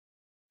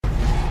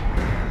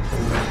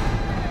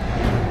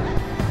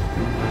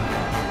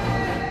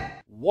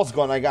What's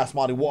going on, guys?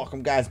 Marty,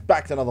 welcome guys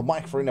back to another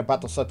Minecraft Arena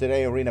battle. So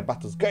today arena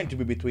battle is going to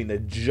be between the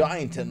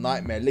giant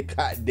nightmare. Look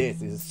at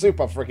this, it's a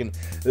super freaking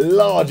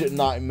large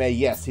nightmare.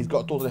 Yes, he's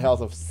got total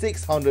health of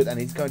 600 and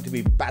he's going to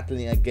be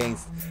battling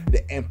against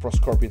the Emperor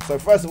Scorpion. So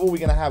first of all, we're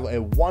gonna have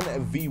a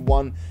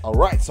 1v1. All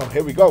right, so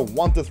here we go,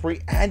 1 to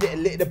 3, and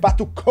let the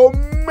battle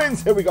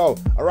commence. Here we go.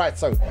 All right,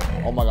 so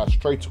oh my gosh,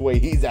 straight away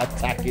he's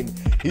attacking.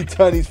 He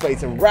turned his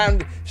face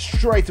around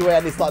straight away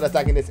and he started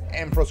attacking this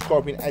Emperor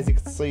Scorpion. As you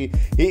can see,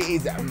 he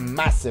is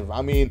massive.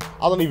 I mean,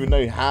 I don't even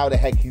know how the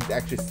heck he's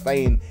actually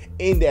staying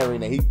in the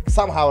arena. He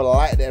somehow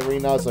liked the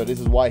arena, so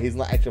this is why he's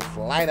not actually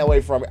flying away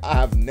from it. I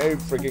have no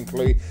freaking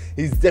clue.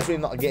 He's definitely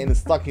not getting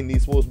stuck in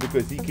these walls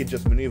because he can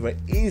just maneuver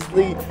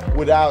easily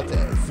without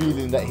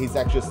feeling that he's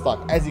actually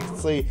stuck. As you can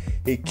see,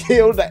 he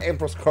killed the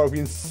Emperor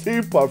Scorpion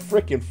super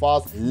freaking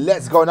fast.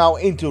 Let's go now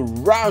into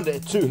round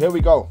 2. Here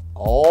we go.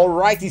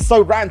 Alrighty,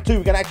 so round 2,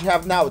 we can actually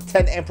have now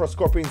 10 Emperor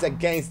Scorpions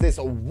against this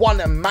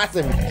one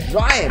massive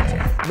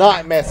giant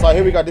nightmare. So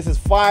here we go. This is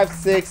 5,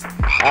 6,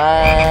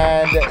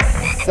 and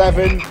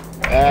 7,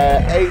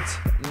 8,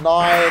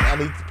 9,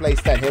 and he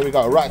plays 10. Here we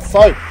go. Right,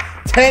 so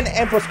 10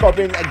 Emperor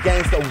Scorpion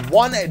against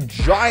one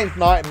giant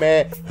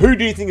nightmare. Who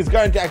do you think is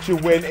going to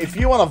actually win? If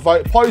you want to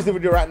vote, pause the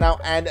video right now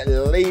and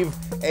leave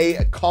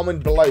a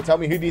comment below. Tell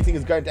me who do you think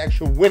is going to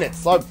actually win it.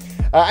 So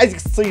as you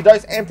can see,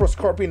 those Emperor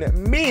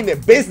Scorpion mean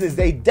business.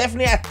 They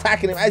definitely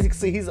attacking him. As you can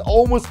see, he's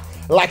almost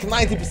like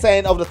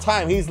 90% of the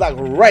time he's like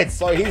red,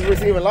 so he's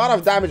receiving a lot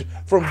of damage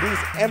from these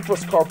Emperor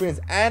Scorpions,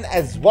 and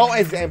as well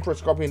as the Emperor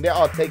Scorpion, they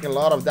are taking a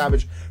lot of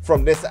damage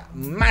from this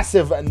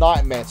massive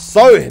nightmare.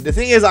 So the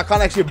thing is, I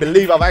can't actually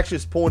believe I've actually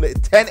spawned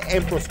 10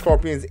 Emperor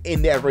Scorpions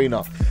in the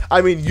arena.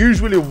 I mean,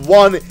 usually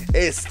one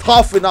is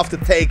tough enough to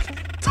take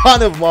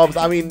ton of mobs.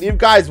 I mean, you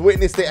guys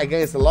witnessed it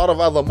against a lot of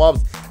other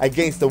mobs.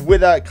 Against the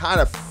Wither, kind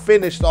of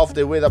finished off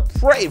the Wither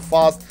pretty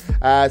fast.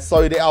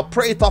 So they are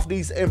pretty tough,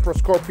 these Emperor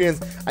Scorpions,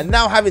 and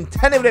now having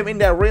 10 of them in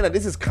the arena,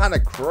 this is kind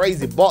of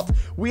crazy. But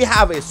we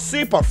have a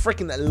super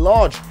freaking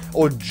large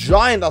or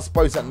giant, I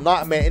suppose,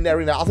 nightmare in the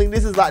arena. I think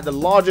this is like the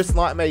largest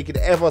nightmare you could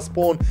ever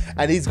spawn,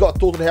 and he's got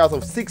total health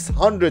of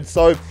 600.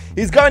 So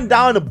he's going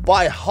down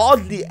by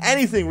hardly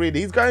anything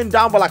really. He's going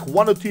down by like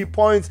 1 or 2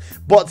 points,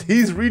 but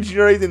he's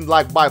regenerating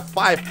like by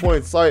 5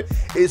 points. So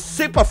it's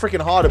super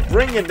freaking hard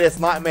bringing this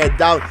nightmare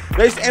down.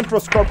 Those Emperor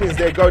Scorpions,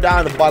 they go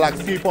down by like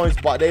a few points,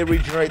 but they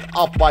regenerate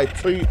up by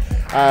 2.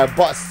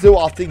 But still,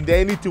 I think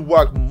they need to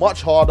work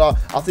much harder.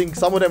 I think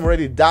some of them are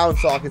already down,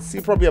 so I can see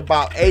probably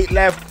about 8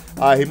 left.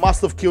 He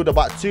must have killed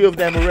about 2 of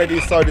them already,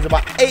 so there's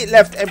about 8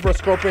 left Emperor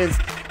Scorpions.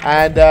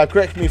 And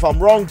correct me if I'm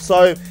wrong,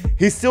 so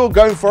he's still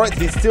going for it.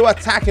 He's still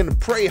attacking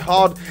pretty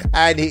hard,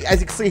 and he, as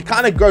you can see, he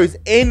kind of goes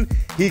in.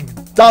 He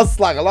does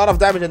like a lot of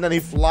damage and then he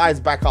flies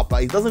back up.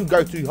 Like, he doesn't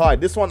go too high.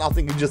 This one I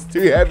think is just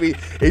too heavy.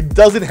 It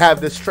doesn't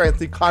have the strength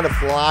to kind of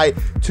fly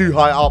too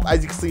high up.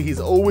 As you can see, he's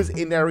always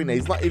in the arena.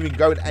 He's not even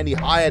going any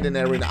higher than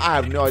the arena. I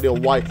have no idea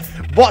why,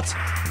 but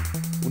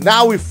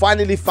now we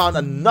finally found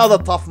another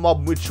tough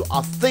mob, which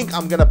I think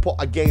I'm gonna put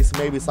against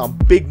maybe some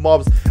big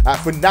mobs.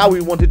 For now,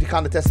 we wanted to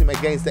kind of test him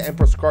against the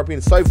Emperor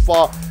Scorpion. So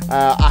far,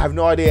 I have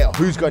no idea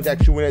who's going to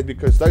actually win it,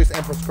 because those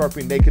Emperor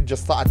Scorpion, they could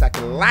just start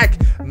attacking like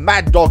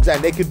mad dogs,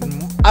 and they could,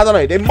 I don't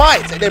know, they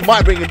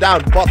might bring it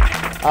down. But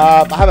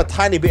I have a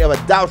tiny bit of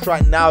a doubt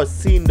right now,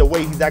 seeing the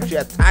way he's actually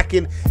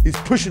attacking. He's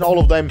pushing all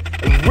of them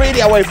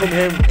really away from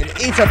him in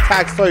each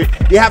attack, so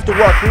you have to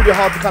work really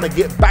hard to kind of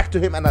get back to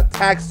him and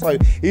attack. So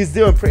he's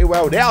doing pretty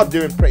well. They are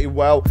doing pretty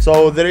well.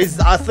 So there is,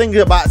 I think,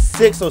 about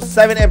 6 or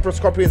 7 Emperor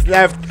Scorpions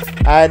left,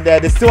 and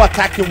they're still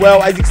attacking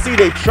well. As you can see,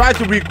 they try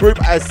to regroup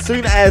as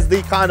soon as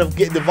they kind of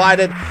get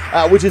divided,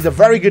 which is a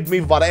very good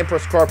move by the Emperor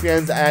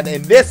Scorpions, and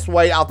in this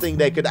way I think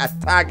they could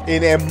attack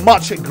in a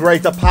much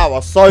greater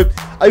power. So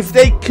if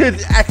they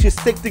could actually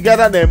stick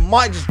together, they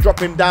might just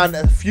drop him down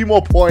a few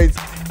more points,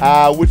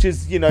 which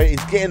is, you know,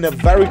 it's getting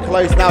very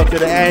close now to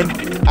the end.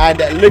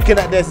 And looking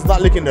at this, it's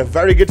not looking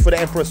very good for the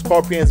Emperor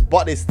Scorpions,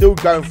 but they're still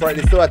going for it.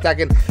 They're still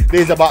attacking.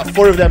 There's about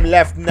 4 of them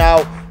left now,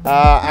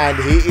 and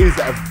he is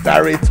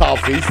very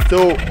tough. He's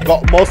still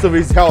got most of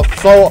his health,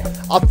 so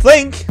I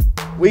think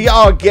we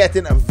are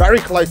getting very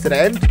close to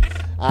the end.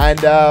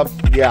 And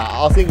yeah,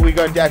 I think we're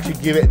going to actually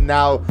give it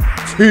now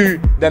to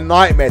the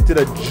nightmare, to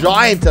the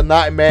giant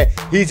nightmare.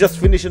 He's just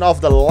finishing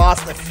off the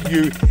last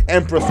few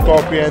Emperor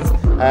Scorpions,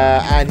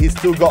 and he's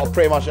still got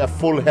pretty much a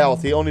full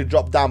health. He only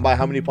dropped down by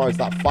how many points?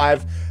 Like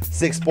 5,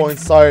 6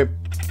 points. So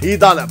he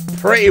done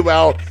pretty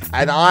well,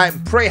 and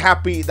I'm pretty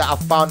happy that I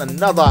found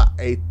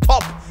a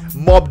top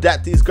mob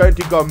that is going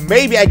to go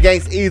maybe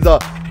against either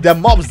the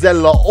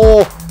Mobzilla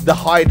or the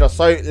Hydra.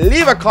 So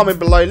leave a comment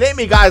below, let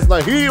me guys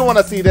know who you want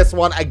to see this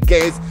one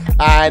against.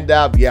 And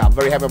yeah, I'm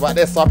very happy about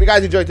this. So I hope you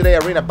guys enjoyed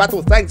today's arena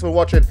battle. Thanks for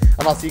watching,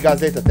 and I'll see you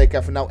guys later. Take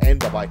care for now, and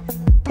bye bye.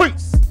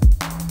 Peace.